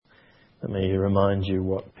Let me remind you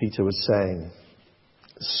what Peter was saying.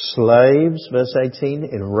 Slaves, verse 18,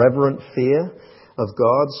 in reverent fear of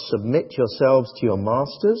God, submit yourselves to your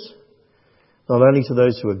masters, not only to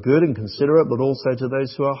those who are good and considerate, but also to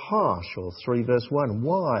those who are harsh. Or 3 verse 1,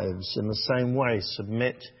 wives, in the same way,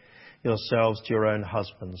 submit yourselves to your own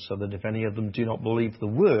husbands, so that if any of them do not believe the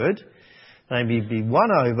word, they may be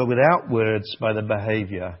won over without words by the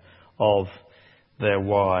behaviour of their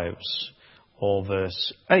wives. Or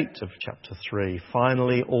verse 8 of chapter 3,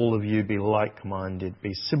 finally, all of you be like-minded,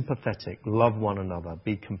 be sympathetic, love one another,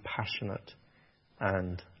 be compassionate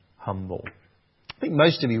and humble. I think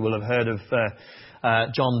most of you will have heard of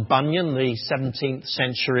John Bunyan, the 17th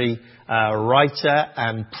century writer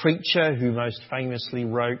and preacher who most famously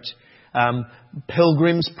wrote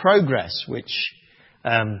Pilgrim's Progress, which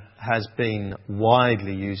has been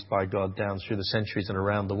widely used by God down through the centuries and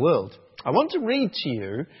around the world. I want to read to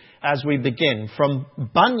you, as we begin, from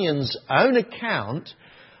Bunyan's own account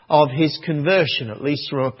of his conversion, at least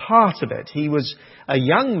from a part of it. He was a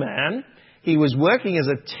young man. He was working as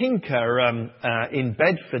a tinker in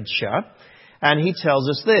Bedfordshire, and he tells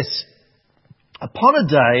us this. Upon a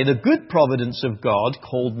day, the good providence of God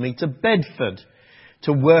called me to Bedford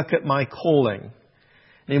to work at my calling.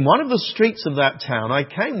 In one of the streets of that town, I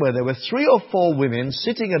came where there were 3 or 4 women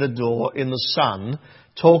sitting at a door in the sun,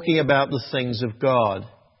 talking about the things of God.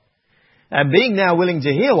 And being now willing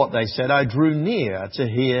to hear what they said, I drew near to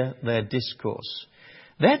hear their discourse.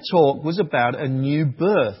 Their talk was about a new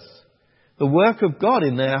birth, the work of God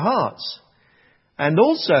in their hearts, and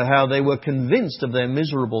also how they were convinced of their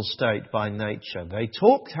miserable state by nature. They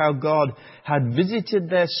talked how God had visited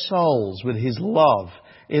their souls with his love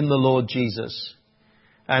in the Lord Jesus,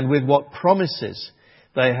 and with what promises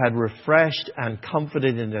they had refreshed and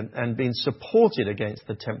comforted and been supported against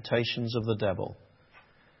the temptations of the devil.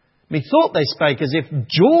 Methought they spake as if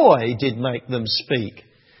joy did make them speak.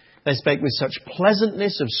 They spake with such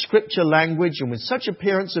pleasantness of scripture language and with such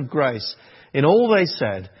appearance of grace in all they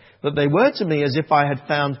said, that they were to me as if I had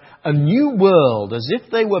found a new world, as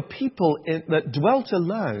if they were people that dwelt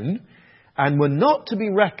alone and were not to be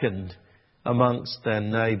reckoned amongst their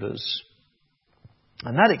neighbours.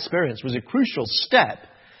 And that experience was a crucial step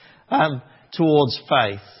towards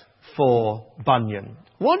faith for Bunyan.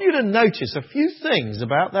 I want you to notice a few things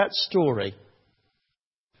about that story.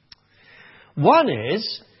 One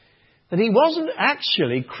is that he wasn't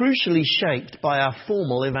actually crucially shaped by a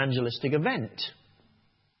formal evangelistic event.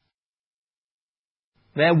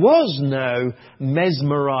 There was no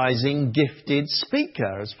mesmerising, gifted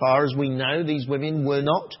speaker. As far as we know, these women were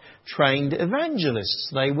not trained evangelists.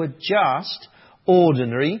 They were just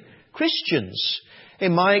ordinary Christians.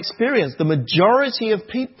 In my experience, the majority of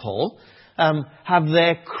people have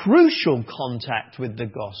their crucial contact with the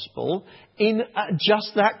gospel in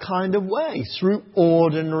just that kind of way, through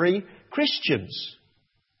ordinary Christians.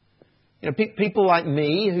 You know, people like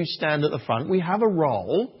me who stand at the front, we have a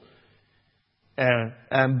role,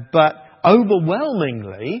 but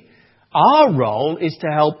overwhelmingly, our role is to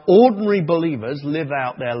help ordinary believers live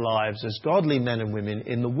out their lives as godly men and women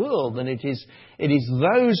in the world. And it is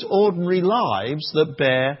those ordinary lives that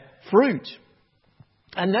bear fruit.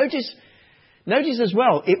 And notice as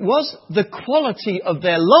well, it was the quality of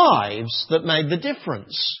their lives that made the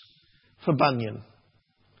difference for Bunyan.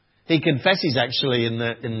 He confesses actually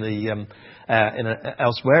elsewhere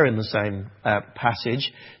in the same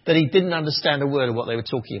passage that he didn't understand a word of what they were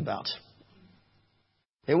talking about.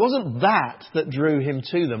 It wasn't that drew him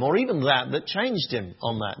to them, or even that changed him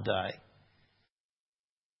on that day.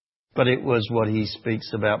 But it was what he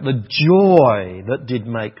speaks about, the joy that did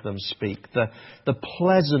make them speak, the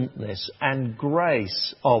pleasantness and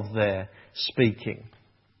grace of their speaking.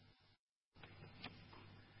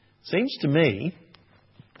 Seems to me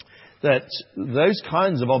that those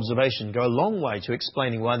kinds of observations go a long way to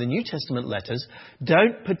explaining why the New Testament letters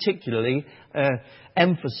don't particularly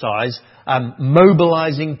emphasize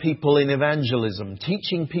mobilizing people in evangelism,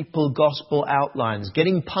 teaching people gospel outlines,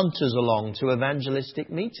 getting punters along to evangelistic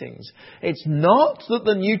meetings. It's not that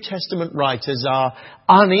the New Testament writers are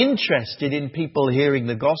uninterested in people hearing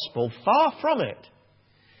the gospel. Far from it.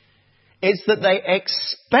 It's that they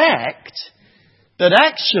expect that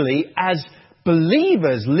actually, as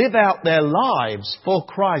believers live out their lives for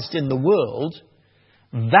Christ in the world,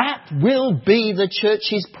 that will be the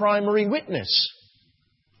church's primary witness.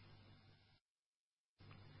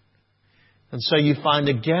 And so you find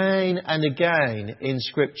again and again in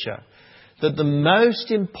Scripture that the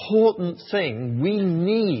most important thing we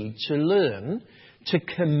need to learn to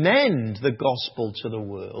commend the gospel to the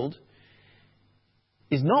world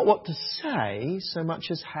is not what to say so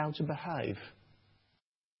much as how to behave.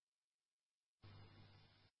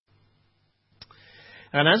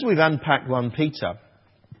 And as we've unpacked 1 Peter,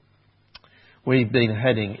 we've been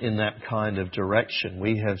heading in that kind of direction.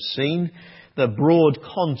 We have seen the broad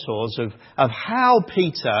contours of how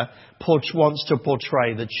Peter wants to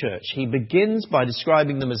portray the church. He begins by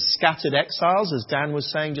describing them as scattered exiles, as Dan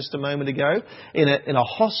was saying just a moment ago, in a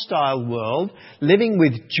hostile world, living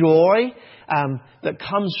with joy that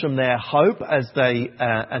comes from their hope as they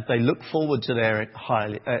look forward to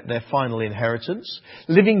their final inheritance,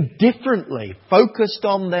 living differently, focused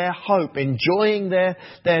on their hope, enjoying their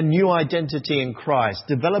new identity in Christ,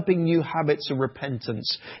 developing new habits of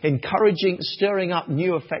repentance, stirring up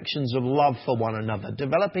new affections of love for one another,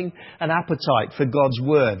 developing an appetite for God's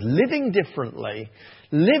Word, living differently,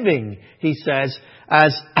 he says,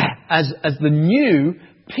 as the new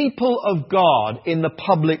people of God in the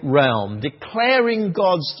public realm, declaring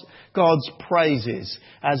God's praises,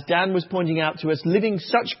 as Dan was pointing out to us, living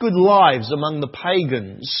such good lives among the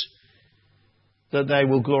pagans that they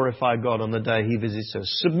will glorify God on the day He visits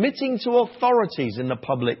us, submitting to authorities in the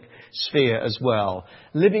public sphere as well,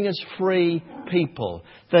 living as free people.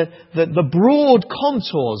 The broad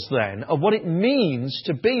contours then of what it means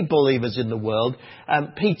to be believers in the world,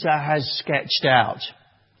 Peter has sketched out.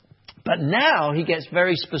 But now he gets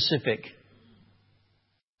very specific.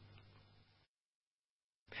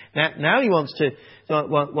 Now he wants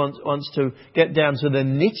to get down to the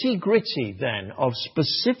nitty-gritty then of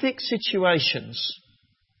specific situations.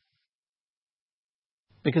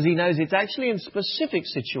 Because he knows it's actually in specific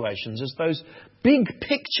situations as those big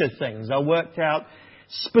picture things are worked out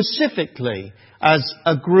specifically as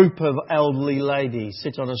a group of elderly ladies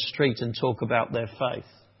sit on a street and talk about their faith.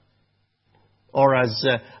 Or as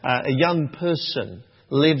a young person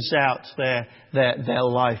lives out their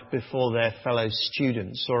life before their fellow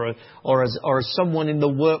students, or as someone in the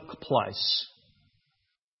workplace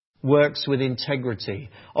works with integrity,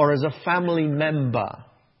 or as a family member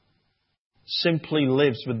simply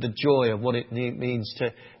lives with the joy of what it means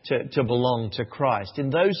to belong to Christ.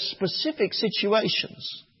 In those specific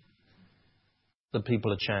situations, the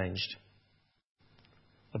people are changed.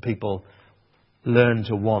 The people learn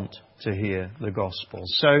to want to hear the gospel.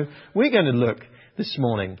 So we're going to look this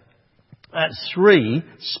morning at 3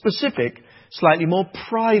 specific, slightly more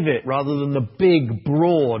private rather than the big,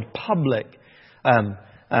 broad, public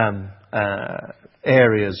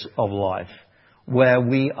areas of life where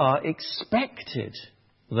we are expected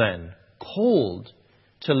then, called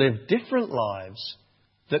to live different lives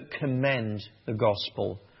that commend the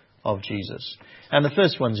gospel of Jesus. And the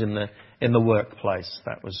first one's in the workplace.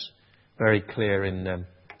 That was very clear in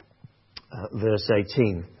verse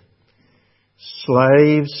 18.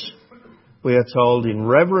 Slaves, we are told, in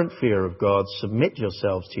reverent fear of God, submit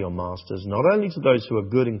yourselves to your masters, not only to those who are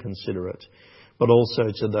good and considerate, but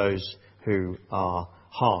also to those who are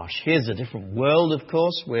harsh. Here's a different world, of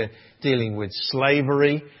course. We're dealing with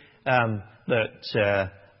slavery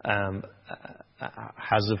that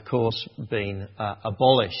has, of course, been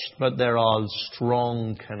abolished. But there are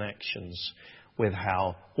strong connections with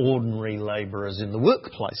how ordinary labourers in the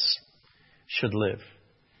workplace should live.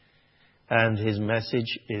 And his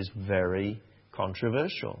message is very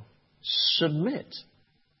controversial. Submit,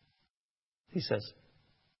 he says.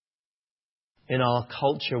 In our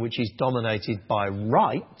culture, which is dominated by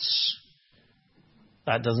rights,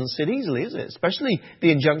 that doesn't sit easily, is it? Especially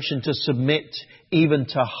the injunction to submit even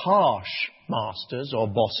to harsh masters or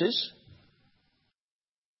bosses.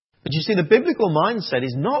 But you see, the biblical mindset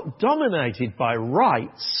is not dominated by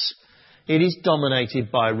rights. It is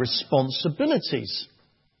dominated by responsibilities.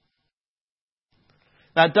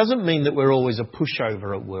 That doesn't mean that we're always a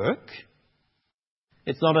pushover at work.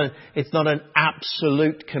 It's not an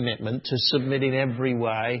absolute commitment to submit in every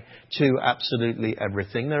way to absolutely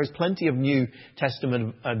everything. There is plenty of New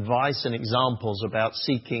Testament advice and examples about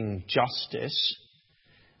seeking justice,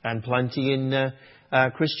 and plenty in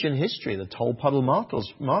Christian history. The Tolpuddle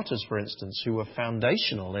martyrs, for instance, who were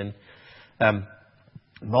foundational in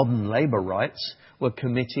modern labour rights, were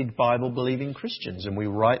committed Bible-believing Christians, and we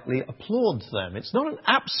rightly applaud them. It's not an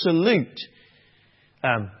absolute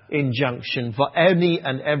injunction for any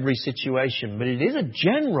and every situation, but it is a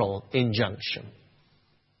general injunction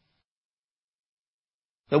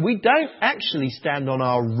that we don't actually stand on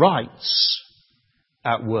our rights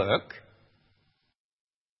at work.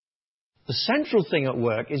 The central thing at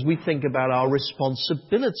work is we think about our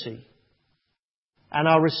responsibility. And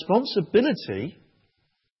our responsibility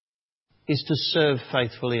is to serve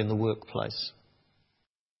faithfully in the workplace.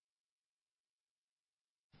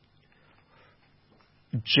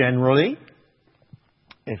 Generally,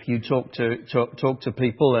 if you talk to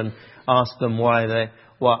people and ask them why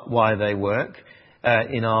they work,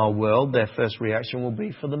 in our world, their first reaction will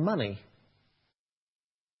be for the money.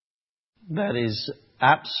 That is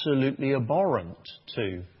absolutely abhorrent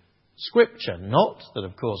to Scripture. Not that,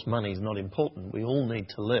 of course, money is not important. We all need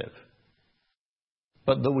to live.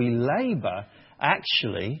 But that we labour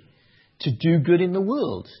actually to do good in the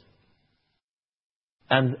world.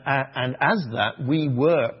 And as that, we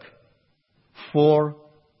work for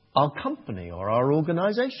our company or our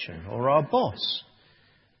organisation or our boss.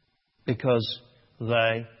 Because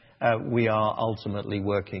we are ultimately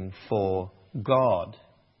working for God.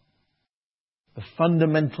 The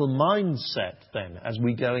fundamental mindset then, as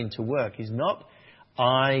we go into work, is not,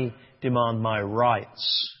 I demand my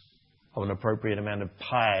rights of an appropriate amount of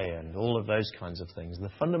pay and all of those kinds of things. The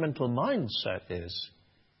fundamental mindset is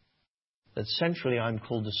that centrally I'm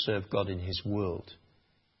called to serve God in His world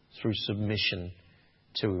through submission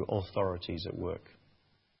to authorities at work.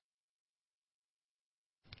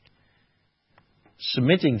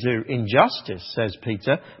 Submitting to injustice, says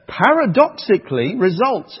Peter, paradoxically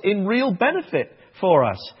results in real benefit for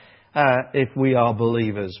us if we are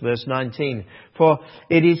believers. Verse 19, for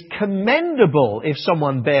it is commendable if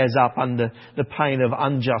someone bears up under the pain of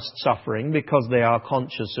unjust suffering because they are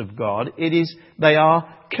conscious of God. They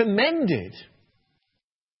are commended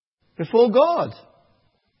before God.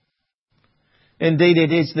 Indeed,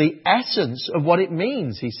 it is the essence of what it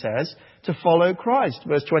means, he says, to follow Christ.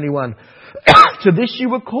 Verse 21, to this you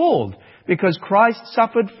were called, because Christ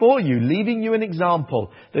suffered for you, leaving you an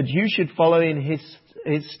example that you should follow in His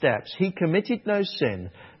steps. He committed no sin.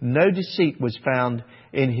 No deceit was found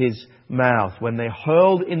in His mouth. When they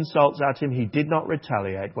hurled insults at Him, He did not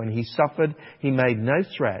retaliate. When He suffered, He made no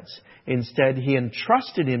threats. Instead, He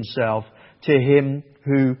entrusted Himself to Him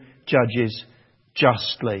who judges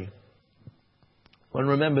justly. One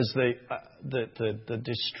remembers the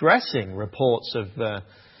distressing reports of,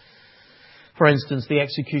 for instance, the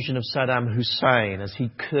execution of Saddam Hussein as he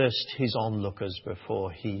cursed his onlookers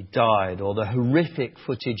before he died, or the horrific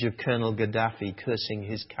footage of Colonel Gaddafi cursing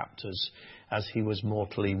his captors as he was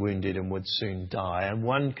mortally wounded and would soon die. And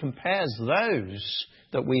one compares those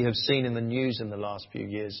that we have seen in the news in the last few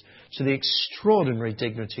years to the extraordinary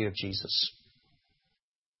dignity of Jesus,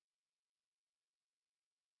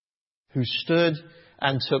 who stood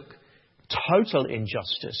and took total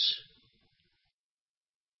injustice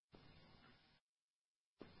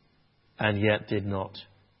and yet did not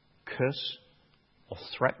curse or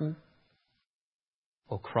threaten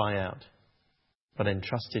or cry out, but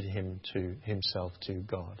entrusted himself to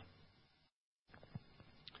God.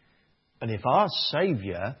 And if our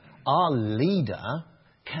Saviour, our leader,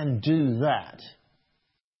 can do that,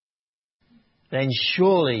 then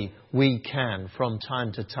surely we can, from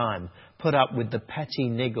time to time, put up with the petty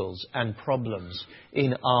niggles and problems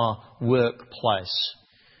in our workplace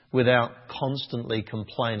without constantly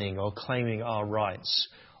complaining or claiming our rights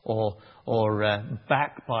or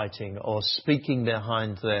backbiting or speaking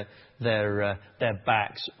behind their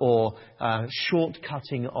backs or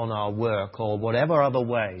shortcutting on our work or whatever other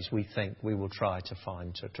ways we think we will try to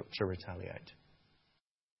find to retaliate.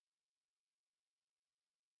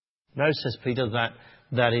 No, says Peter,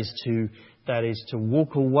 that is to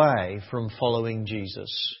walk away from following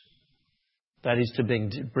Jesus. That is to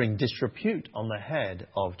bring disrepute on the head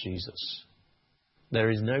of Jesus. There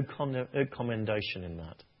is no commendation in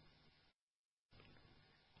that.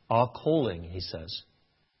 Our calling, he says,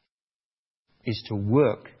 is to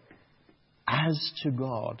work as to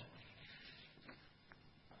God.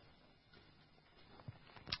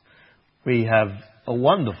 We have a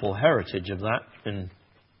wonderful heritage of that in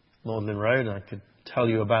Magdalen Road. I could tell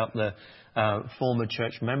you about the former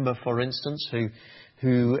church member, for instance,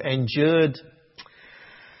 who endured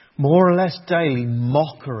more or less daily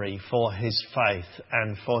mockery for his faith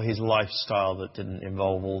and for his lifestyle that didn't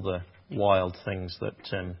involve all the wild things that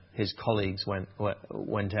his colleagues went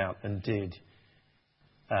out and did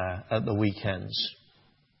at the weekends.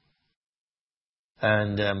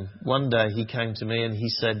 And one day he came to me and he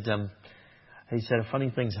said, a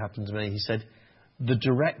funny thing's happened to me. He said, the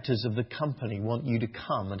directors of the company want you to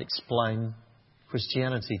come and explain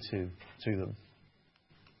Christianity to them.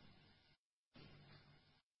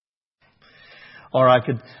 Or I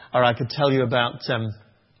could tell you about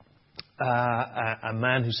a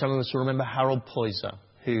man who some of us will remember, Harold Poyser,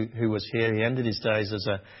 who was here. He ended his days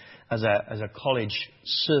as a college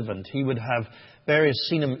servant. He would have various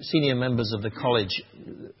senior members of the college,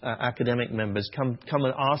 academic members, come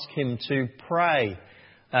and ask him to pray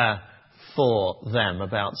for them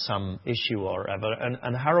about some issue or other.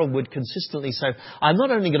 And Harold would consistently say, I'm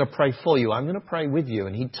not only going to pray for you, I'm going to pray with you.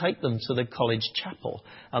 And he'd take them to the college chapel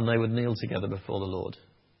and they would kneel together before the Lord.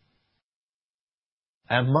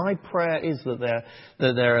 And my prayer is that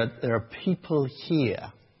there are people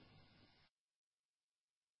here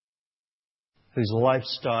whose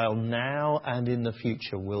lifestyle now and in the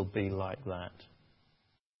future will be like that.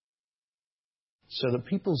 So that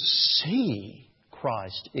people see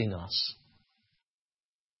Christ in us.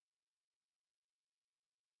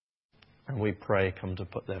 And we pray come to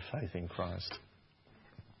put their faith in Christ.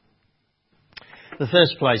 The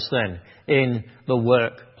first place then, in the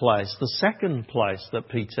workplace. The second place that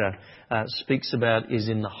Peter speaks about is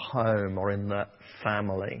in the home or in the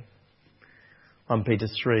family. 1 Peter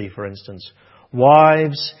 3, for instance.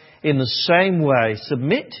 Wives, in the same way,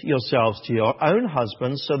 submit yourselves to your own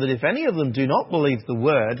husbands, so that if any of them do not believe the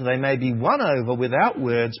word, they may be won over without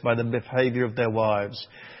words by the behaviour of their wives,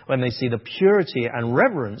 when they see the purity and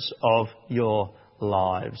reverence of your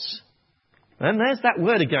lives. And there's that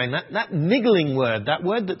word again, that niggling word, that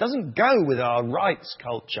word that doesn't go with our rights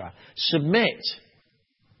culture. Submit.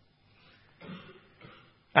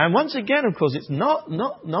 And once again, of course, it's not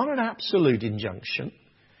an absolute injunction.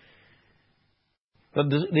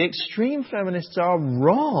 But the extreme feminists are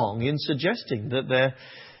wrong in suggesting that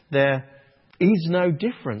there is no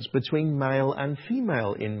difference between male and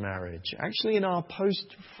female in marriage. Actually, in our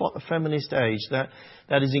post-feminist age,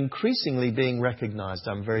 that is increasingly being recognised,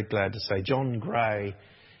 I'm very glad to say. John Gray,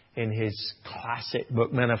 in his classic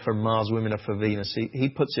book, Men Are From Mars, Women Are For Venus, he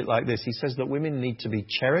puts it like this. He says that women need to be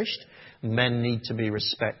cherished, men need to be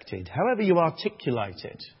respected. However you articulate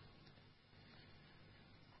it.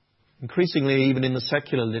 Increasingly, even in the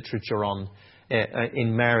secular literature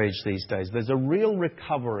in marriage these days, there's a real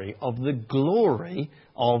recovery of the glory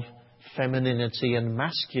of femininity and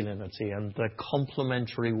masculinity and the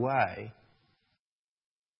complementary way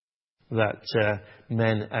that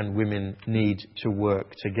men and women need to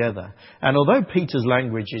work together. And although Peter's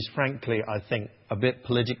language is frankly, I think, a bit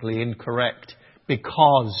politically incorrect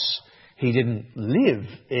because he didn't live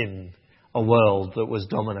in a world that was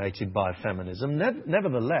dominated by feminism.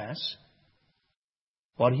 Nevertheless,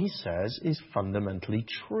 what he says is fundamentally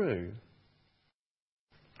true.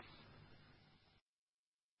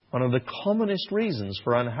 One of the commonest reasons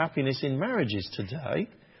for unhappiness in marriages today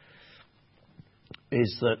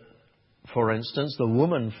is that, for instance, the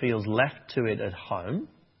woman feels left to it at home.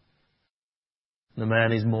 The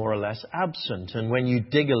man is more or less absent. And when you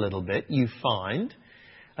dig a little bit, you find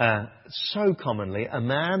so commonly a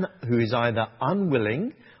man who is either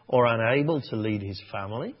unwilling or unable to lead his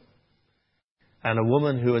family, and a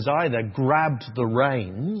woman who has either grabbed the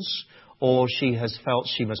reins or she has felt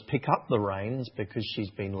she must pick up the reins because she's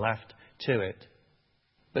been left to it.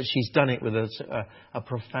 But she's done it with a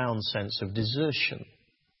profound sense of desertion.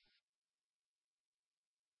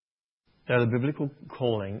 Now, the biblical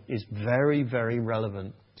calling is very, very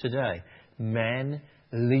relevant today. Men,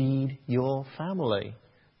 lead your family.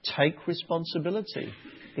 Take responsibility.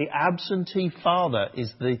 The absentee father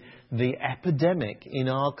is the epidemic in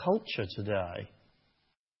our culture today.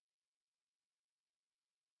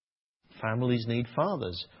 Families need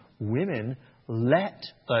fathers. Women, let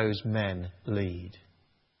those men lead.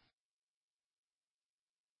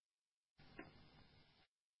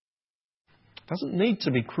 It doesn't need to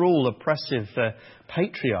be cruel, oppressive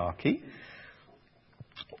patriarchy.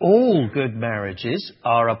 All good marriages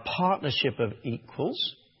are a partnership of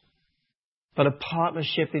equals, but a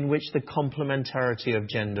partnership in which the complementarity of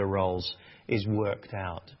gender roles is worked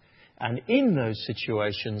out. And in those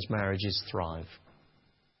situations, marriages thrive.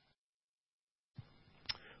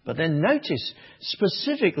 But then notice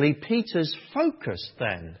specifically Peter's focus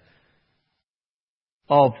then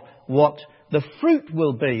of what the fruit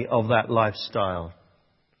will be of that lifestyle.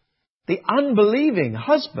 The unbelieving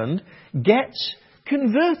husband gets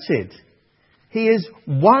converted. He is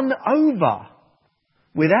won over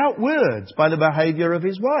without words by the behaviour of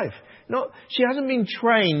his wife. She hasn't been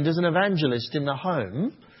trained as an evangelist in the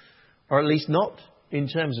home, or at least not in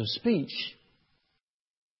terms of speech.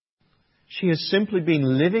 She has simply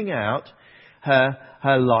been living out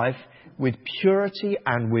her life with purity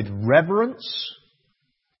and with reverence,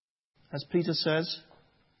 as Peter says,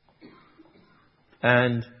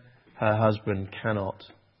 and her husband cannot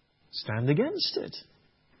stand against it.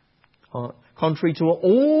 Contrary to what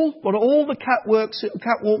all the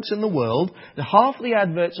catwalks in the world, half the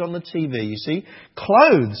adverts on the TV, you see,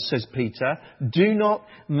 clothes, says Peter, do not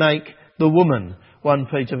make the woman. 1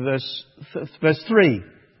 Peter verse 3.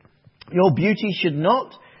 Your beauty should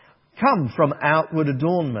not come from outward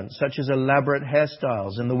adornment, such as elaborate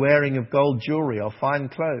hairstyles and the wearing of gold jewellery or fine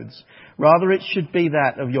clothes. Rather, it should be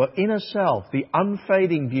that of your inner self, the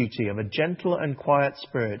unfading beauty of a gentle and quiet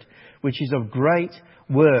spirit, which is of great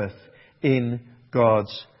worth in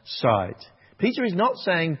God's sight. Peter is not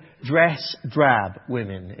saying dress drab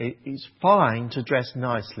women. It's fine to dress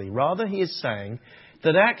nicely. Rather, he is saying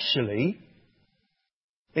that actually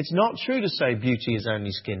it's not true to say beauty is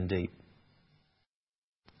only skin deep.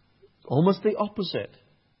 Almost the opposite.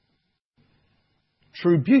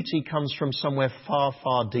 True beauty comes from somewhere far,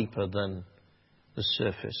 far deeper than the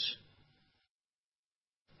surface.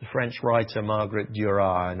 The French writer Margaret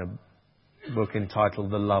Duras, in a book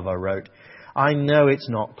entitled The Lover, wrote, "I know it's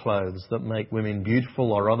not clothes that make women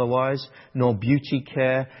beautiful or otherwise, nor beauty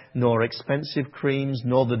care, nor expensive creams,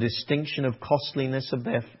 nor the distinction of costliness of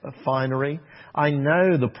their finery. I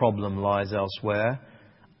know the problem lies elsewhere.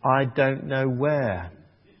 I don't know where.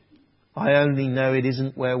 I only know it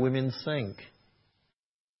isn't where women think."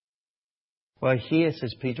 Well, here,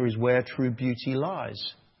 says Peter, is where true beauty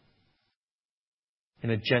lies. In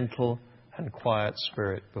a gentle and quiet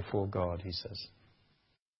spirit before God, he says.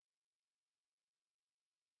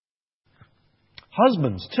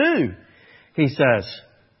 Husbands, too, he says,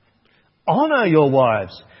 honour your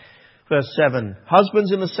wives. Verse 7,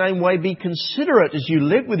 husbands, in the same way, be considerate as you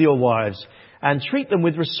live with your wives, and treat them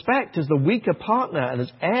with respect as the weaker partner and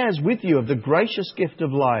as heirs with you of the gracious gift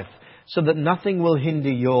of life, so that nothing will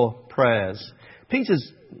hinder your prayers.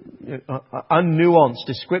 Peter's unnuanced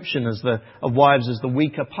description of wives as the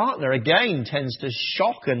weaker partner again tends to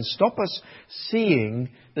shock and stop us seeing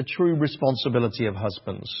the true responsibility of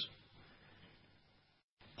husbands.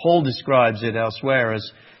 Paul describes it elsewhere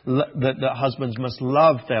as that husbands must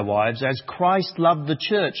love their wives as Christ loved the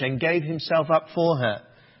church and gave himself up for her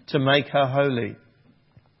to make her holy.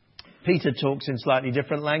 Peter talks in slightly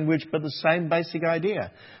different language, but the same basic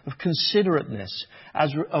idea of considerateness,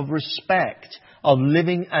 of respect, of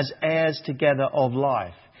living as heirs together of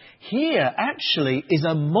life. Here actually is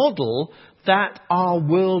a model that our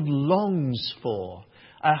world longs for.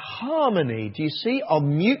 A harmony, do you see, of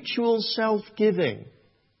mutual self-giving,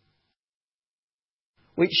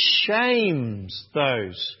 which shames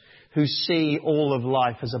those who see all of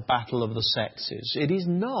life as a battle of the sexes. It is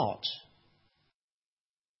not.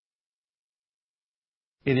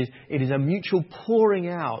 It is a mutual pouring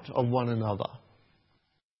out of one another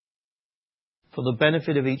for the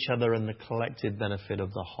benefit of each other and the collective benefit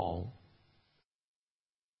of the whole.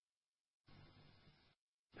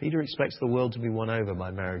 Peter expects the world to be won over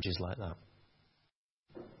by marriages like that.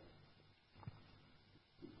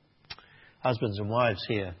 Husbands and wives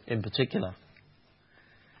here in particular.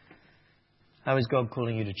 How is God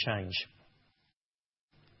calling you to change?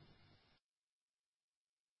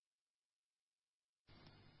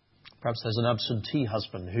 Perhaps there's an absentee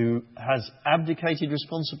husband who has abdicated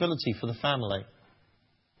responsibility for the family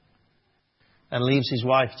and leaves his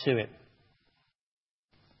wife to it.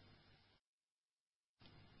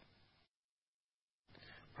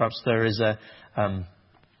 Perhaps there is a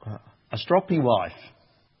stroppy wife,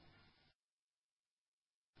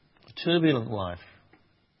 a turbulent wife,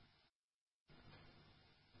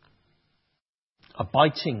 a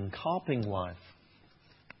biting, carping wife.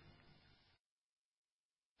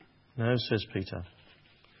 No, says Peter.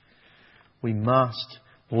 We must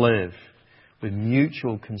live with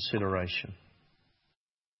mutual consideration.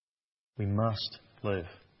 We must live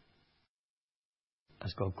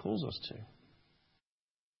as God calls us to.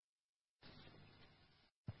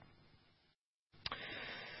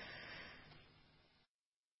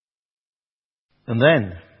 And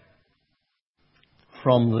then,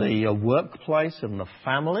 from the workplace and the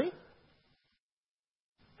family,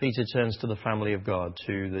 Peter turns to the family of God,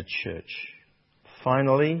 to the church.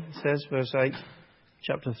 Finally, says verse 8,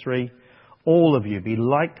 chapter 3, all of you be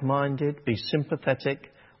like-minded, be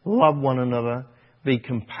sympathetic, love one another, be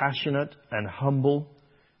compassionate and humble.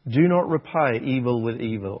 Do not repay evil with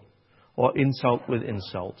evil or insult with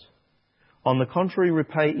insult. On the contrary,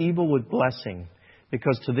 repay evil with blessing,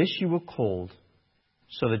 because to this you were called,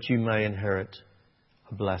 so that you may inherit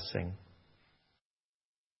a blessing.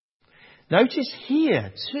 Notice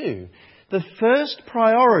here, too, the first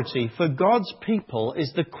priority for God's people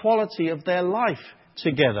is the quality of their life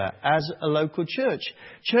together as a local church.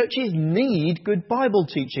 Churches need good Bible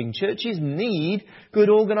teaching. Churches need good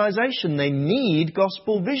organisation. They need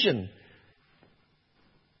gospel vision.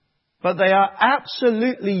 But they are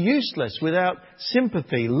absolutely useless without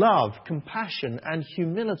sympathy, love, compassion and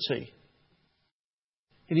humility.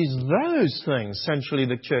 It is those things centrally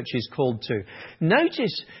the church is called to.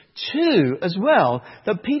 Notice too as well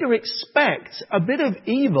that Peter expects a bit of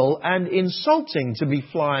evil and insulting to be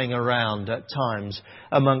flying around at times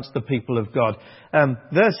amongst the people of God.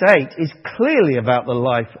 Verse 8 is clearly about the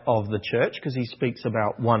life of the church because he speaks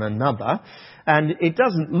about one another. And it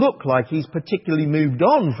doesn't look like he's particularly moved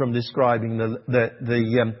on from describing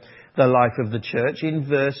the the life of the church in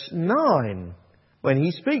verse 9, when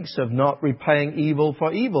he speaks of not repaying evil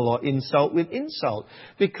for evil or insult with insult.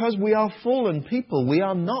 Because we are fallen people. We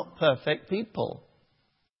are not perfect people.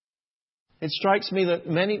 It strikes me that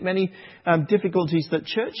many difficulties that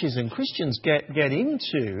churches and Christians get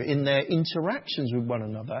into in their interactions with one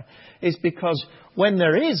another is because when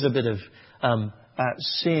there is a bit of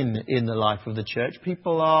sin in the life of the church,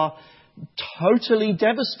 people are totally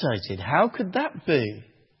devastated. How could that be?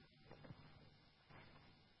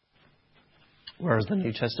 Whereas the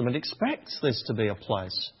New Testament expects this to be a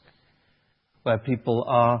place where people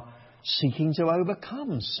are seeking to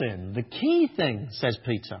overcome sin. The key thing, says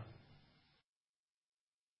Peter,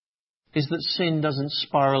 is that sin doesn't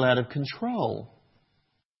spiral out of control.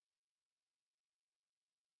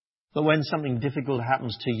 But when something difficult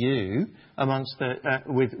happens to you amongst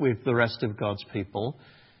with the rest of God's people,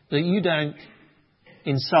 that you don't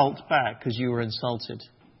insult back because you were insulted.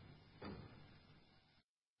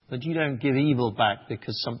 That you don't give evil back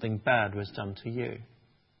because something bad was done to you.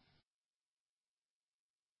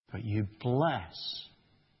 But you bless,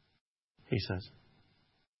 he says.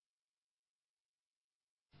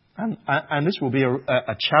 And this will be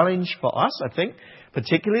a challenge for us, I think,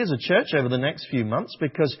 particularly as a church over the next few months,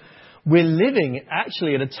 because we're living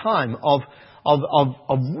actually at a time of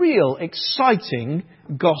real exciting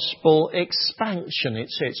gospel expansion.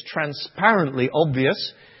 It's transparently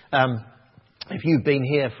obvious, if you've been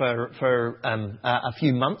here for a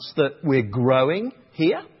few months, that we're growing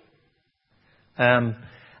here.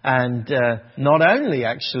 And not only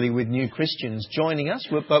actually with new Christians joining us,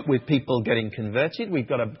 but with people getting converted. We've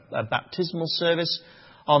got a baptismal service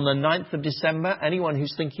on the 9th of December. Anyone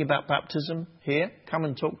who's thinking about baptism here, come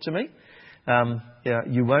and talk to me.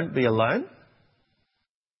 You won't be alone.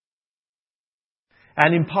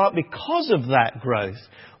 And in part because of that growth,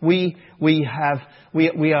 we are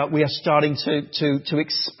starting to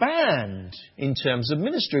expand in terms of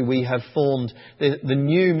ministry. We have formed the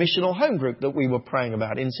new missional home group that we were praying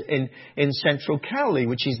about in Central Cowley,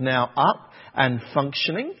 which is now up and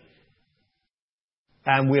functioning.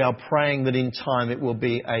 And we are praying that in time it will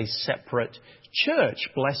be a separate church,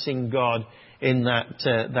 blessing God in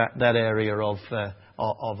that area of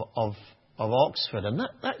Oxford. And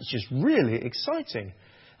that's just really exciting.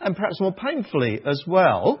 And perhaps more painfully as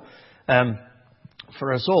well,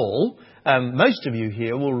 for us all, most of you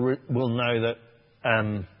here will know that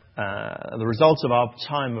the result of our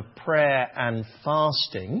time of prayer and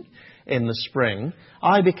fasting in the spring,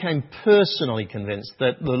 I became personally convinced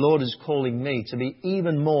that the Lord is calling me to be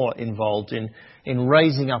even more involved in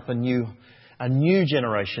raising up a new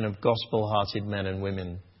generation of gospel-hearted men and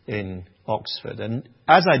women in Oxford. And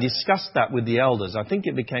as I discussed that with the elders, I think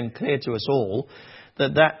it became clear to us all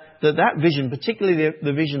that vision, particularly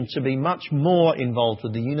the vision to be much more involved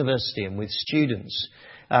with the university and with students,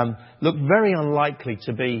 looked very unlikely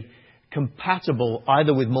to be compatible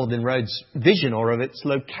either with Magdalen Road's vision or of its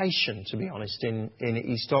location, to be honest, in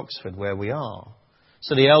East Oxford, where we are.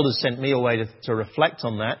 So the elders sent me away to reflect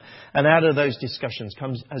on that. And out of those discussions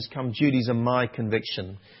has come Judy's and my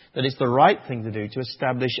conviction that it's the right thing to do to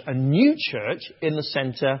establish a new church in the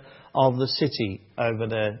centre of the city over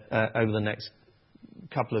the next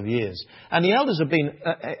couple of years. And the elders have been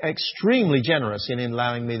extremely generous in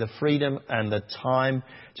allowing me the freedom and the time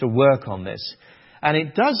to work on this. And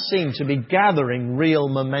it does seem to be gathering real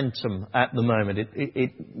momentum at the moment.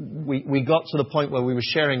 We got to the point where we were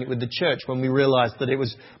sharing it with the church when we realised that it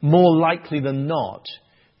was more likely than not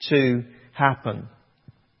to happen.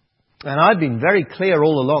 And I've been very clear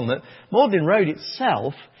all along that Magdalen Road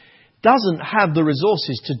itself doesn't have the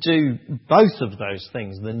resources to do both of those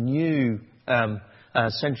things, the new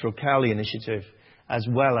Central Cowley initiative as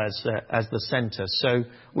well as the centre. So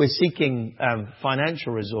we're seeking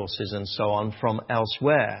financial resources and so on from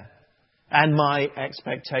elsewhere. And my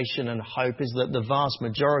expectation and hope is that the vast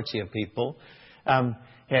majority of people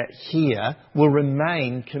here will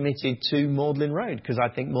remain committed to Magdalen Road, because I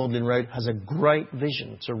think Magdalen Road has a great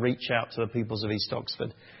vision to reach out to the peoples of East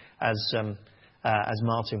Oxford, as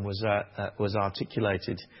Martin was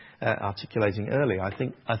articulating earlier. I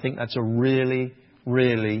think that's a really,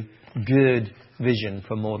 really good vision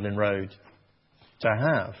for Magdalen Road to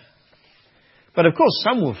have. But of course,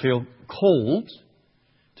 some will feel called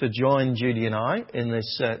to join Judy and I in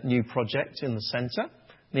this new project in the centre.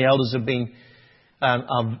 The elders have been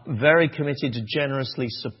are very committed to generously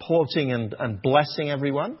supporting and blessing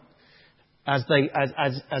everyone as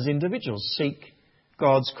individuals seek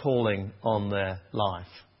God's calling on their life.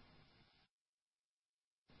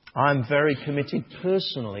 I'm very committed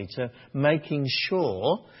personally to making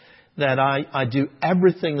sure that I do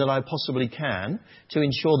everything that I possibly can to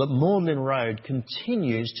ensure that Magdalen Road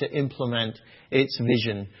continues to implement its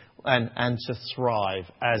vision and to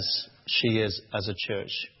thrive as she is as a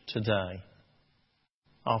church today.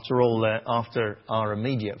 After all, after our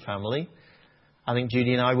immediate family, I think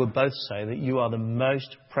Judy and I would both say that you are the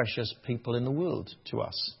most precious people in the world to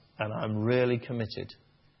us. And I'm really committed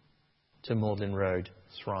to Magdalen Road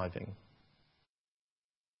thriving.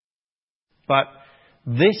 But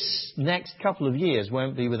this next couple of years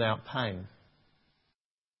won't be without pain.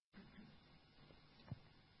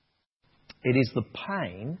 It is the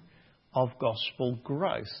pain of gospel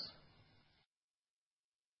growth.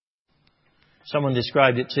 Someone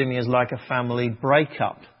described it to me as like a family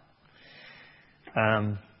breakup.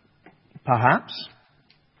 Perhaps.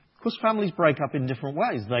 Of course, families break up in different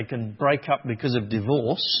ways. They can break up because of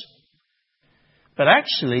divorce. But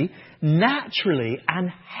actually, naturally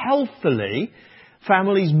and healthily,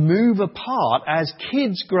 families move apart as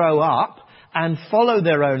kids grow up and follow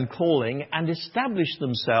their own calling and establish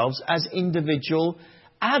themselves as individual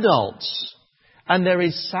adults. And there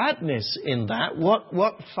is sadness in that.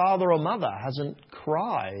 What father or mother hasn't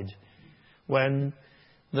cried when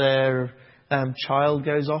their child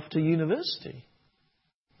goes off to university?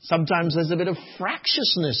 Sometimes there's a bit of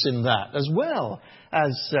fractiousness in that as well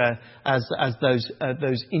as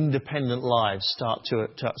those independent lives start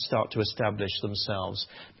to establish themselves.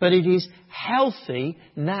 But it is healthy,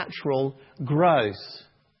 natural growth.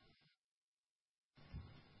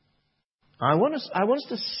 I want us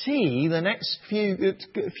to see the next few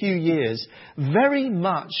years very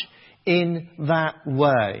much in that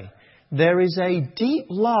way. There is a deep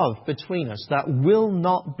love between us that will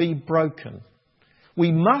not be broken.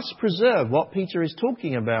 We must preserve what Peter is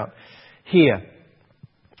talking about here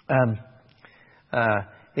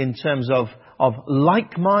in terms of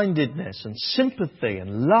like-mindedness and sympathy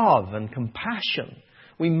and love and compassion.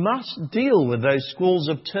 We must deal with those squalls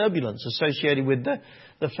of turbulence associated with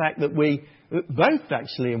the fact that we both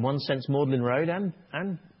actually, in one sense, Magdalen Road and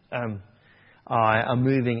I are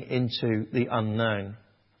moving into the unknown.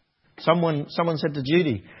 Someone said to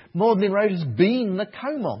Judy, Magdalen Road has been the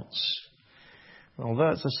Comonts. Although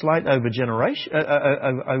it's a slight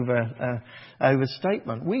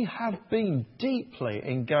overstatement, we have been deeply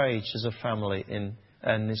engaged as a family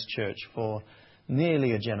in this church for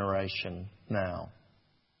nearly a generation now.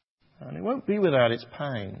 And it won't be without its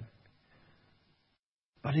pain.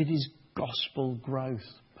 But it is gospel growth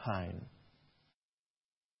pain.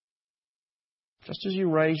 Just as you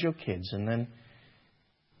raise your kids and then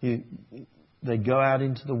they go out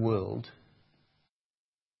into the world,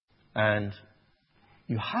 and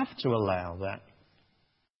you have to allow that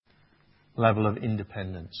level of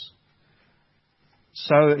independence.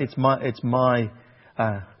 So it's my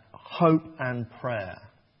hope and prayer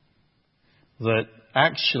that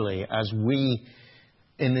actually, as we,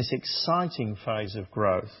 in this exciting phase of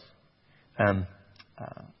growth,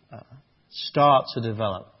 start to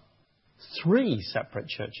develop 3 separate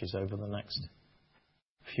churches over the next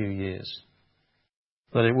few years,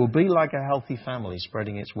 that it will be like a healthy family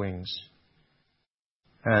spreading its wings.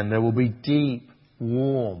 And there will be deep,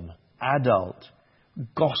 warm, adult,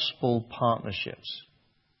 gospel partnerships,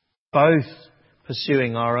 both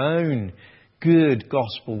pursuing our own good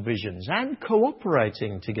gospel visions and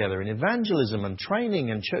cooperating together in evangelism and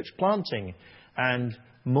training and church planting and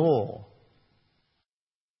more.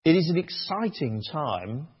 It is an exciting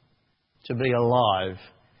time to be alive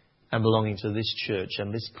and belonging to this church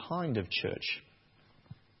and this kind of church.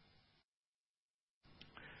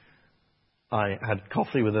 I had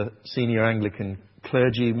coffee with a senior Anglican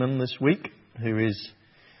clergyman this week who is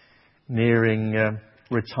nearing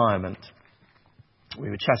retirement. We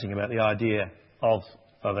were chatting about the idea of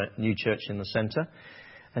a new church in the centre.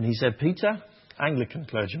 And he said, Peter, Anglican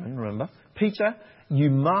clergyman, remember, Peter, you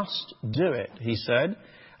must do it, he said.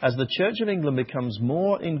 As the Church of England becomes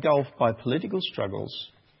more engulfed by political struggles,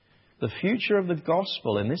 the future of the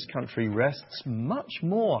gospel in this country rests much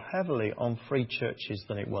more heavily on free churches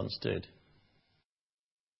than it once did.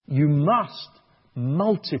 You must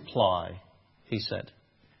multiply, he said.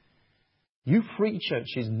 You free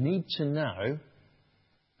churches need to know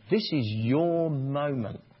this is your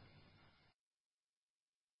moment.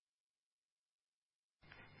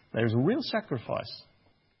 There is a real sacrifice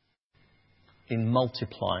in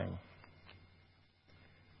multiplying.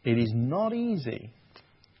 It is not easy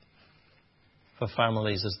for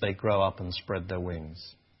families as they grow up and spread their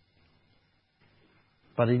wings.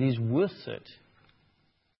 But it is worth it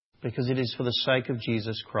because it is for the sake of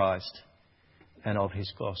Jesus Christ and of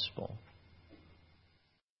His gospel.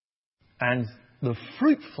 And the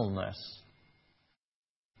fruitfulness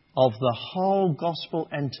of the whole gospel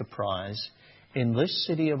enterprise in this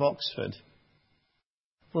city of Oxford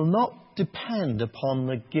will not depend upon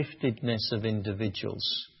the giftedness of individuals,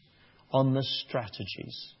 on the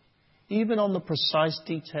strategies, even on the precise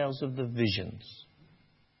details of the visions.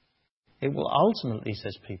 It will ultimately,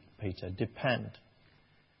 says Peter, depend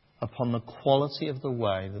upon the quality of the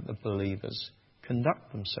way that the believers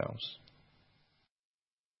conduct themselves.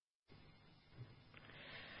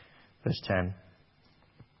 Verse 10.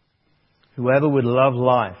 Whoever would love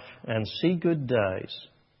life and see good days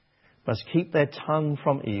must keep their tongue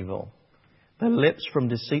from evil, their lips from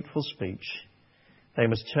deceitful speech. They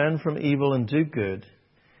must turn from evil and do good.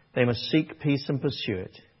 They must seek peace and pursue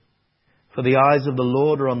it. For the eyes of the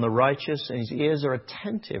Lord are on the righteous, and His ears are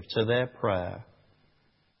attentive to their prayer.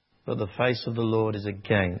 But the face of the Lord is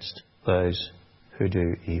against those who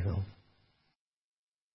do evil.